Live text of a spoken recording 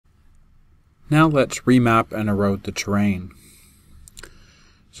Now let's remap and erode the terrain.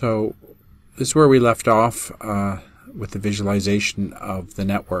 So this is where we left off with the visualization of the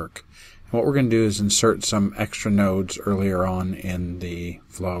network. And what we're going to do is insert some extra nodes earlier on in the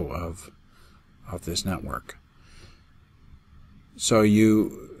flow of this network. So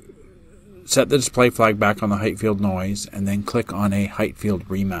you set the display flag back on the height field noise and then click on a height field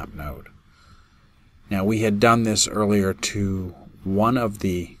remap node. Now we had done this earlier to one of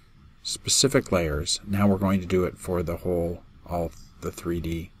the specific layers. Now we're going to do it for the whole, all the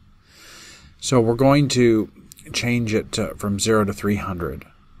 3D. So we're going to change it from 0 to 300.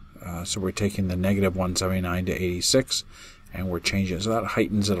 So we're taking the negative 179 to 86 and we're changing it. So that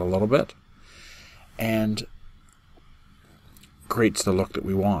heightens it a little bit and creates the look that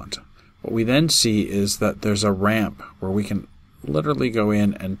we want. What we then see is that there's a ramp where we can literally go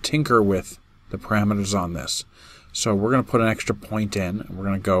in and tinker with the parameters on this. So we're going to put an extra point in, and we're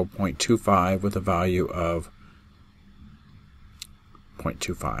going to go 0.25 with a value of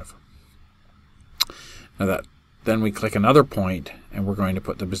 0.25. Now then we click another point, and we're going to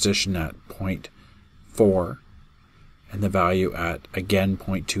put the position at 0.4 and the value at, again,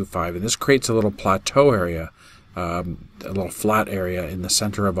 0.25. And this creates a little plateau area, a little flat area in the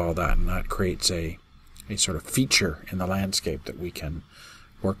center of all that, and that creates a sort of feature in the landscape that we can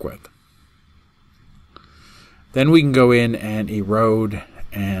work with. Then we can go in and erode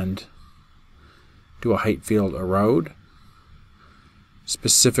and do a height field erode,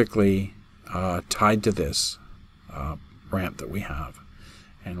 specifically tied to this ramp that we have.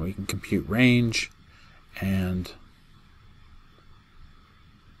 And we can compute range and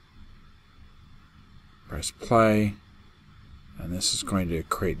press play, and this is going to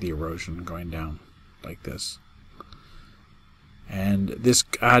create the erosion going down like this. And this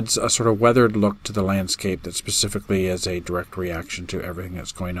adds a sort of weathered look to the landscape that specifically is a direct reaction to everything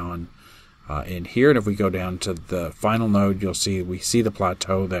that's going on in here. And if we go down to the final node, you'll see we see the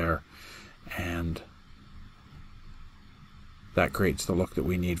plateau there, and that creates the look that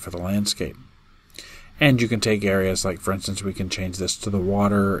we need for the landscape. And you can take areas like, for instance, we can change this to the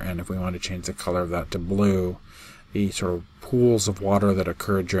water, and if we want to change the color of that to blue, the sort of pools of water that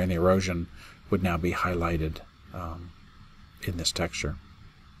occurred during the erosion would now be highlighted in this texture.